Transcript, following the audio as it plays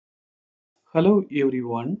Hello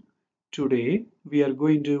everyone. Today we are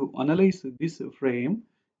going to analyze this frame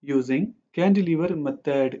using Cantilever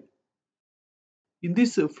method. In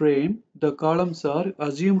this frame, the columns are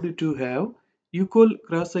assumed to have equal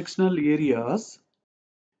cross-sectional areas.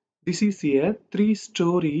 This is a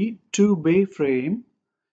 3-story 2-bay frame.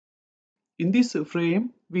 In this frame,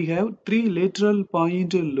 we have 3 lateral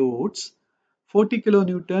point loads, 40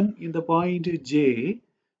 kN in the point J,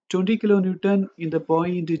 20 kN in the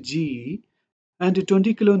point G, and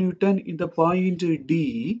 20 kN in the point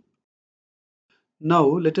D. Now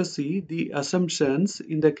let us see the assumptions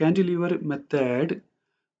in the cantilever method.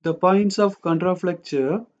 The points of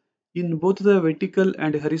contraflexure in both the vertical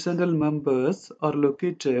and horizontal members are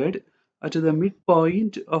located at the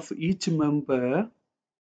midpoint of each member.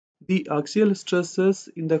 The axial stresses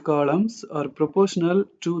in the columns are proportional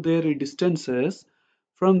to their distances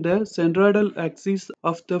from the centroidal axis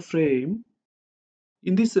of the frame.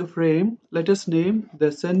 In this frame, let us name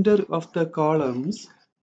the center of the columns.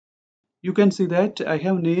 You can see that I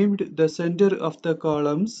have named the center of the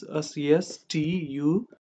columns as S, T, U,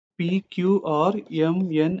 P, Q, R, M,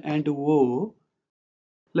 N, and O.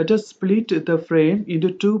 Let us split the frame into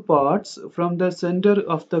two parts from the center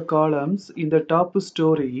of the columns in the top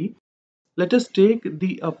story. Let us take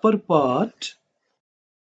the upper part.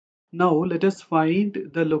 Now let us find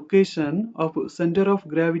the location of center of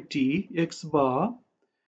gravity x bar.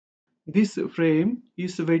 This frame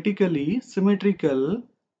is vertically symmetrical,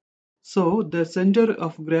 so the center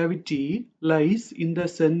of gravity lies in the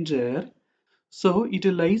center, so it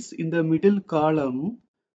lies in the middle column.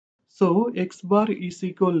 So x bar is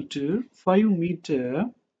equal to 5 meter.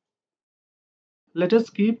 Let us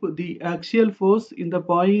keep the axial force in the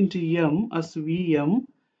point M as Vm,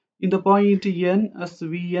 in the point N as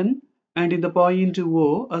Vn, and in the point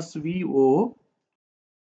O as Vo.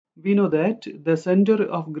 We know that the center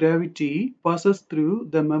of gravity passes through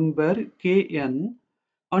the member Kn.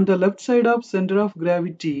 On the left side of center of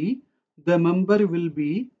gravity, the member will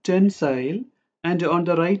be tensile, and on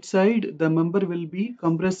the right side, the member will be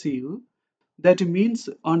compressive. That means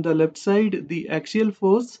on the left side, the axial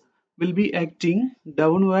force will be acting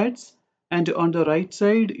downwards, and on the right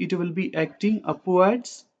side, it will be acting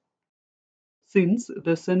upwards. Since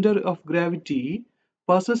the center of gravity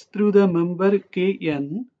passes through the member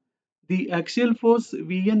Kn, the axial force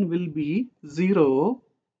Vn will be 0.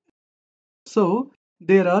 So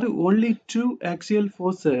there are only two axial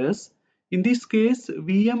forces. In this case,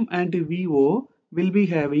 Vm and Vo will be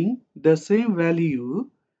having the same value.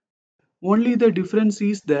 Only the difference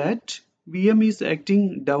is that Vm is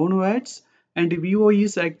acting downwards and Vo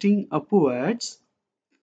is acting upwards.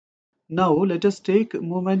 Now let us take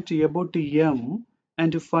moment about M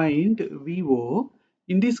and find Vo.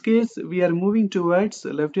 In this case, we are moving towards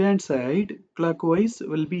left hand side. Clockwise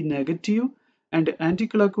will be negative and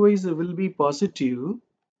anti-clockwise will be positive.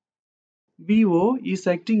 Vo is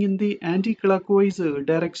acting in the anti-clockwise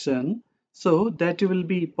direction, so that will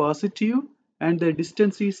be positive, and the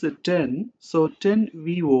distance is 10, so 10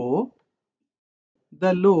 Vo.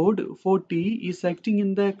 The load 40 is acting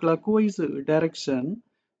in the clockwise direction,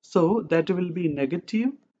 so that will be negative,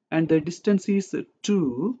 and the distance is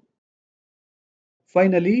 2.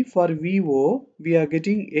 Finally, for Vo, we are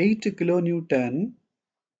getting 8 kN.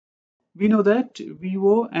 We know that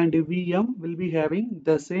Vo and Vm will be having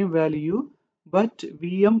the same value, but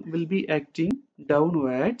Vm will be acting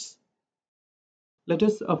downwards. Let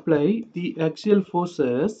us apply the axial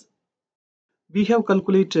forces. We have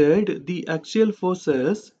calculated the axial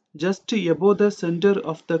forces just above the center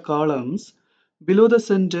of the columns. Below the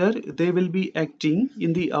center, they will be acting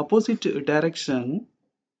in the opposite direction.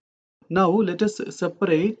 Now let us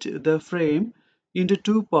separate the frame into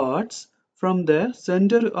two parts from the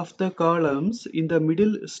center of the columns in the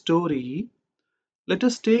middle story. Let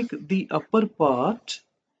us take the upper part.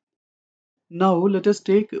 Now let us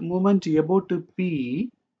take moment about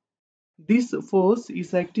P. This force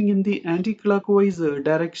is acting in the anti-clockwise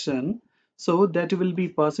direction, so that will be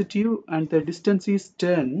positive, and the distance is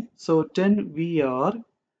 10, so 10 Vr.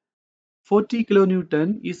 40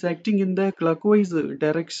 kN is acting in the clockwise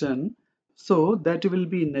direction, so that will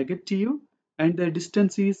be negative, and the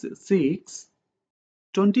distance is 6.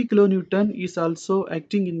 20 kN is also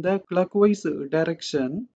acting in the clockwise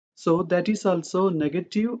direction, so that is also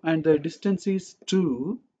negative, and the distance is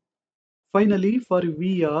 2. Finally, for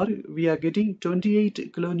Vr, we are getting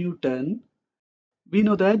 28 kN. We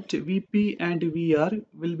know that Vp and Vr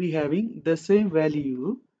will be having the same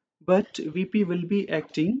value, but Vp will be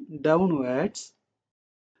acting downwards.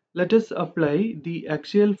 Let us apply the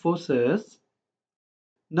axial forces.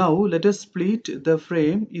 Now let us split the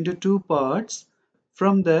frame into two parts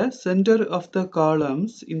From the center of the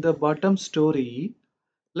columns in the bottom story,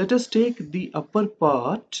 let us take the upper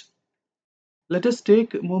part. Let us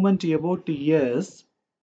take moment about S.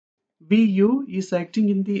 VU is acting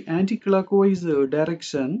in the anti-clockwise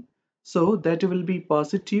direction, so that will be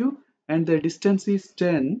positive, and the distance is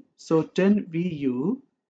 10, so 10 VU.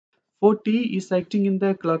 40 is acting in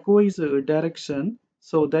the clockwise direction,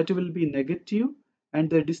 so that will be negative, and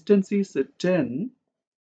the distance is 10.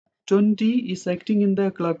 20 is acting in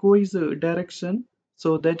the clockwise direction,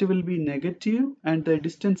 so that will be negative, and the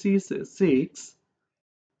distance is 6.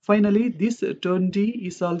 Finally, this 20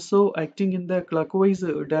 is also acting in the clockwise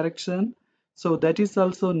direction, so that is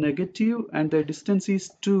also negative, and the distance is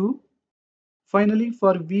 2. Finally,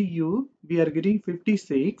 for VU, we are getting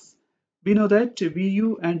 56. We know that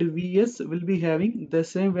VU and VS will be having the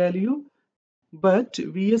same value, but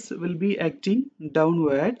VS will be acting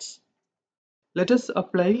downwards. Let us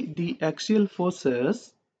apply the axial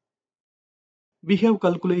forces. We have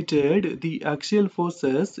calculated the axial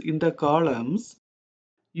forces in the columns.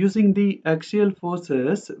 Using the axial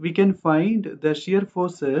forces, we can find the shear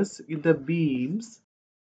forces in the beams.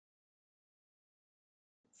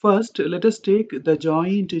 First, let us take the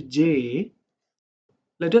joint J.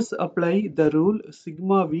 Let us apply the rule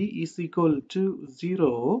sigma V is equal to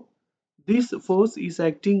 0. This force is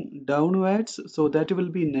acting downwards, so that will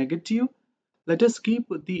be negative. Let us keep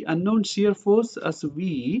the unknown shear force as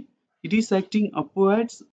V. It is acting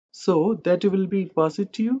upwards, so that will be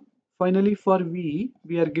positive. Finally, for V,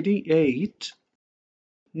 we are getting 8.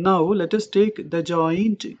 Now, let us take the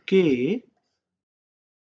joint K.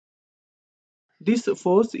 This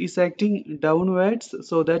force is acting downwards,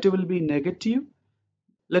 so that will be negative.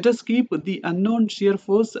 Let us keep the unknown shear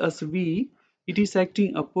force as V. It is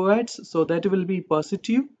acting upwards, so that will be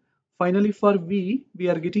positive. Finally, for V, we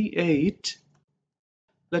are getting 8.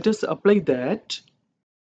 Let us apply that.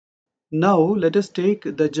 Now, let us take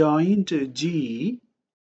the joint G.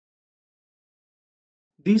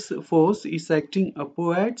 This force is acting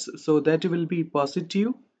upwards, so that will be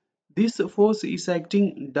positive. This force is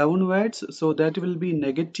acting downwards, so that will be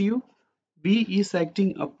negative. V is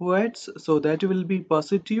acting upwards, so that will be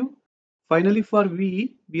positive. Finally, for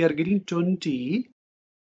V, we are getting 20.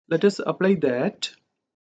 Let us apply that.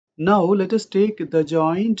 Now, let us take the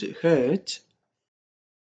joint H.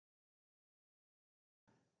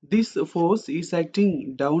 This force is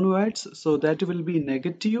acting downwards, so that will be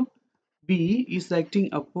negative. B is acting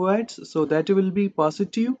upwards, so that will be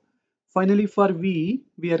positive. Finally, for V,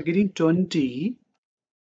 we are getting 20.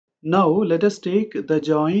 Now, let us take the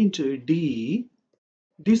joint D.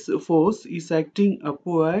 This force is acting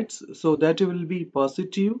upwards, so that will be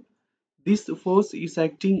positive. This force is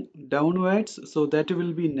acting downwards, so that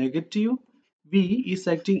will be negative. V is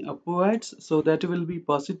acting upwards, so that will be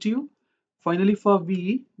positive. Finally, for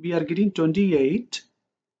V, we are getting 28.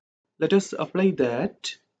 Let us apply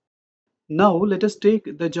that. Now, let us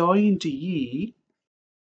take the joint E.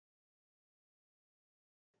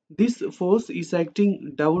 This force is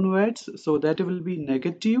acting downwards, so that will be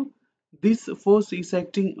negative. This force is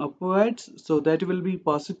acting upwards, so that will be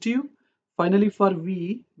positive. Finally, for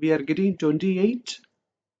V, we are getting 28.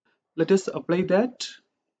 Let us apply that.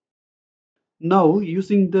 Now,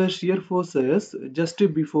 using the shear forces just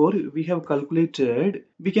before we have calculated,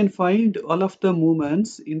 we can find all of the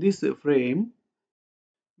moments in this frame.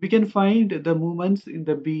 We can find the moments in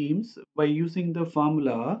the beams by using the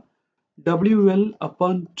formula WL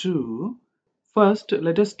upon 2. First,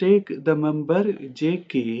 let us take the member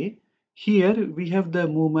JK. Here we have the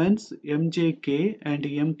moments MJK and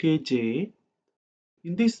MKJ.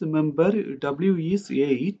 In this member, W is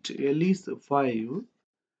 8, L is 5.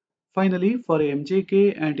 Finally, for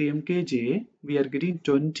MJK and MKJ, we are getting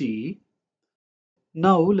 20.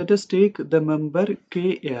 Now, let us take the member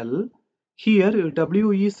KL. Here,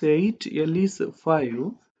 W is 8, L is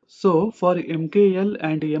 5. So, for MKL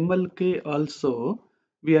and MLK also,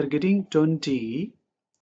 we are getting 20.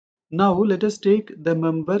 Now, let us take the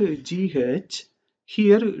member GH.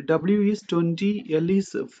 Here, W is 20, L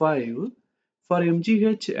is 5. For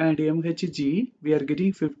MGH and MHG, we are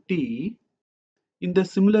getting 50. In the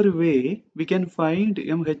similar way, we can find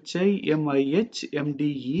MHI, MIH,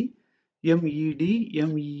 MDE, MED,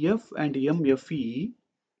 MEF and MFE.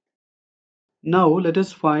 Now let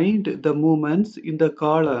us find the moments in the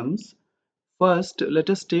columns. First,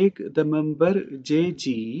 let us take the member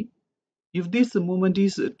JG. If this moment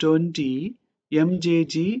is 20,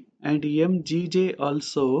 MJG and MGJ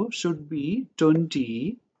also should be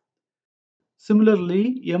 20.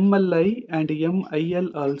 Similarly, MLI and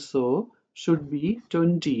MIL also should be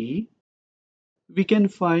 20. We can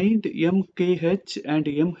find MKH and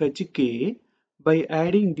MHK By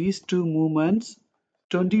adding these two movements,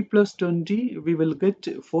 20 plus 20, we will get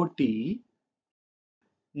 40.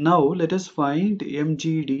 Now let us find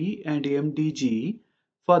MGD and MDG.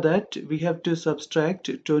 For that, we have to subtract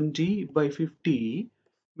 20 by 50.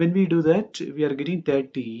 When we do that, we are getting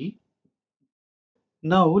 30.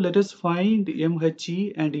 Now let us find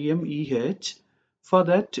MHE and MEH. For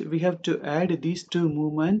that, we have to add these two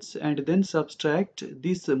movements and then subtract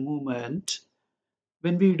this movement.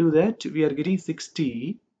 When we do that, we are getting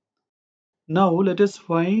 60. Now let us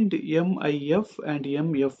find MIF and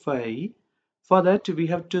MFI. For that, we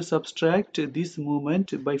have to subtract this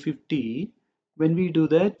movement by 50. When we do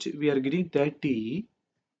that, we are getting 30.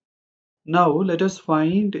 Now let us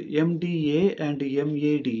find MDA and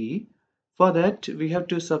MAD. For that, we have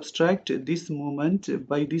to subtract this movement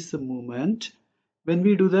by this movement. When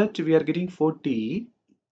we do that, we are getting 40.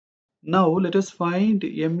 Now let us find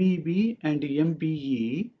MEB and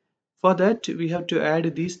MBE. For that, we have to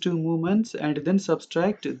add these two movements and then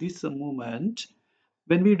subtract this movement.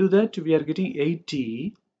 When we do that, we are getting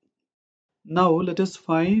 80. Now let us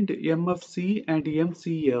find MFC and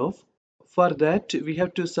MCF. For that, we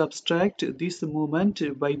have to subtract this movement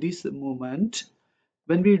by this movement.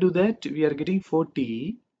 When we do that, we are getting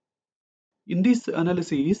 40. In this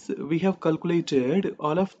analysis, we have calculated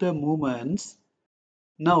all of the movements.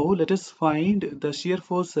 Now let us find the shear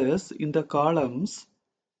forces in the columns.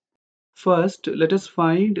 First, let us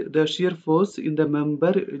find the shear force in the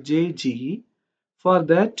member JG. For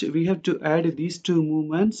that, we have to add these two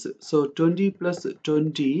movements, so 20 plus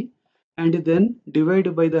 20, and then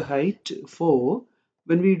divide by the height 4.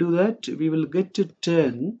 When we do that, we will get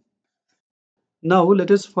 10. Now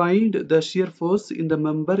let us find the shear force in the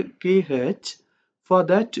member KH. For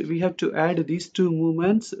that, we have to add these two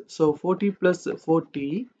movements, so 40 plus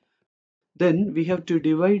 40. Then we have to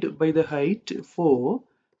divide by the height 4.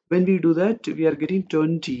 When we do that, we are getting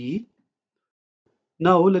 20.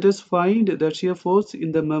 Now let us find the shear force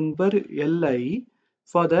in the member LI.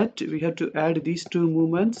 For that, we have to add these two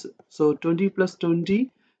movements. So 20 plus 20.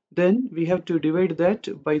 Then we have to divide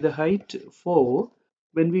that by the height 4.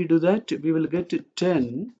 When we do that, we will get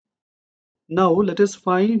 10. Now let us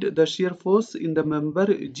find the shear force in the member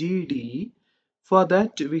GD. For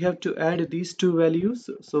that, we have to add these two values,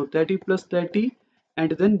 so 30 plus 30,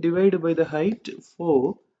 and then divide by the height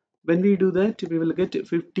 4. When we do that, we will get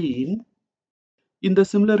 15. In the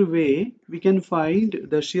similar way, we can find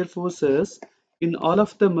the shear forces in all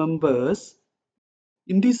of the members.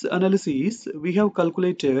 In this analysis, we have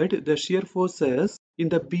calculated the shear forces in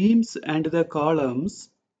the beams and the columns.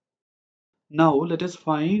 Now let us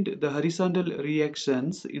find the horizontal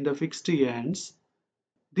reactions in the fixed ends.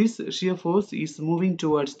 This shear force is moving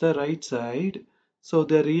towards the right side, so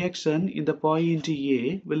the reaction in the point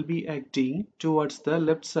A will be acting towards the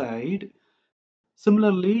left side.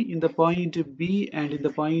 Similarly, in the point B and in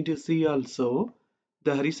the point C also,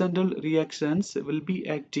 the horizontal reactions will be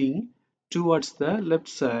acting towards the left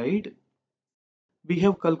side. We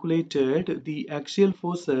have calculated the axial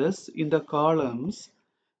forces in the columns.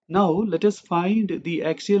 Now let us find the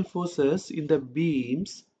axial forces in the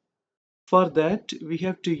beams. For that, we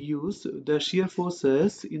have to use the shear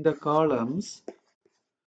forces in the columns.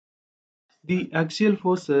 The axial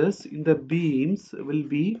forces in the beams will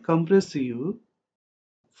be compressive.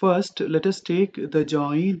 First, let us take the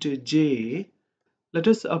joint J. Let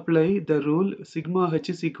us apply the rule sigma h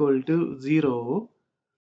is equal to 0.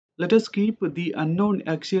 Let us keep the unknown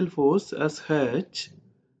axial force as h.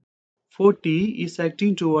 40 is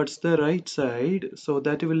acting towards the right side, so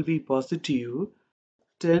that will be positive.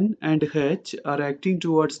 10 and h are acting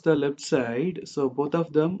towards the left side, so both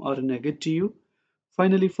of them are negative.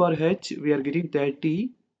 Finally, for h, we are getting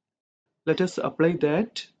 30. Let us apply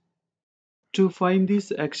that. To find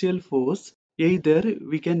this axial force, either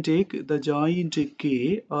we can take the joint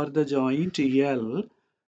K or the joint L.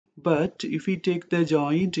 But if we take the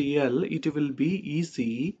joint L, it will be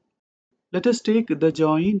easy. Let us take the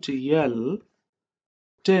joint L.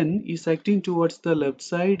 10 is acting towards the left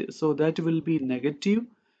side, so that will be negative.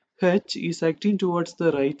 H is acting towards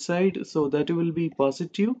the right side, so that will be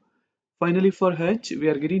positive. Finally, for H, we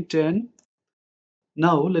are getting 10.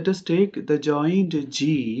 Now, let us take the joint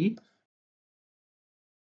G.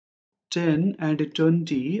 10 and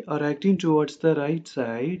 20 are acting towards the right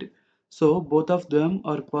side, so both of them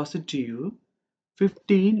are positive.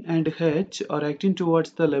 15 and H are acting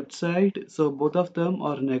towards the left side, so both of them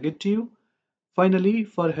are negative. Finally,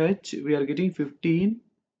 for H, we are getting 15.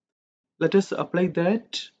 Let us apply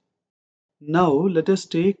that. Now, let us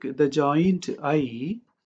take the joint I.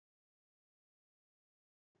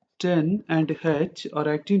 10 and H are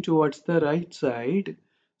acting towards the right side,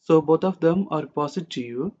 so both of them are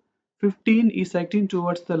positive. 15 is acting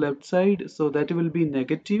towards the left side, so that will be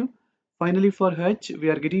negative. Finally, for H, we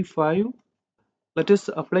are getting 5. Let us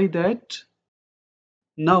apply that.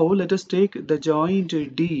 Now, let us take the joint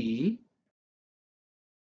D.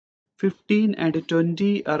 15 and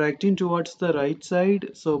 20 are acting towards the right side,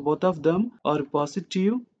 so both of them are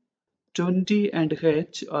positive. 20 and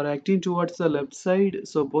H are acting towards the left side,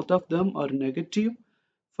 so both of them are negative.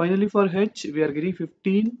 Finally, for H, we are getting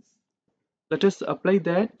 15. Let us apply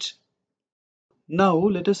that. Now,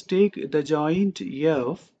 let us take the joint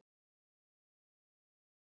F.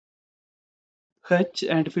 H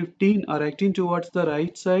and 15 are acting towards the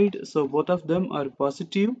right side, so both of them are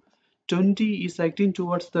positive. 20 is acting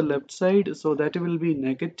towards the left side, so that will be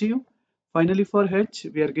negative. Finally, for H,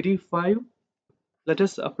 we are getting 5. Let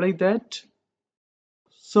us apply that.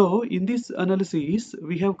 So, in this analysis,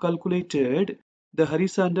 we have calculated the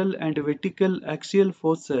horizontal and vertical axial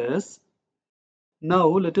forces. Now,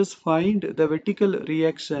 let us find the vertical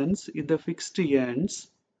reactions in the fixed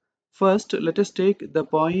ends. First, let us take the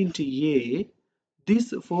point A.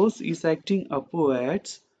 This force is acting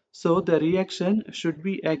upwards, so the reaction should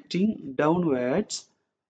be acting downwards.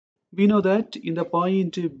 We know that in the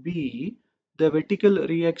point B, the vertical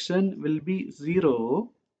reaction will be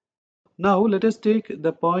 0. Now let us take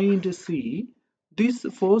the point C. This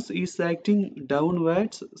force is acting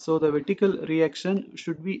downwards, so the vertical reaction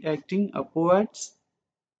should be acting upwards.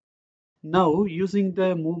 Now using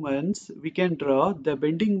the movements, we can draw the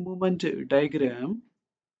bending moment diagram.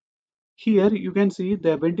 Here you can see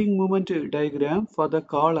the bending moment diagram for the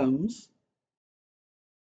columns.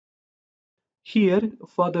 Here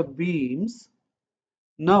for the beams.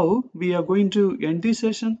 Now we are going to end this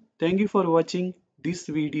session. Thank you for watching this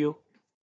video.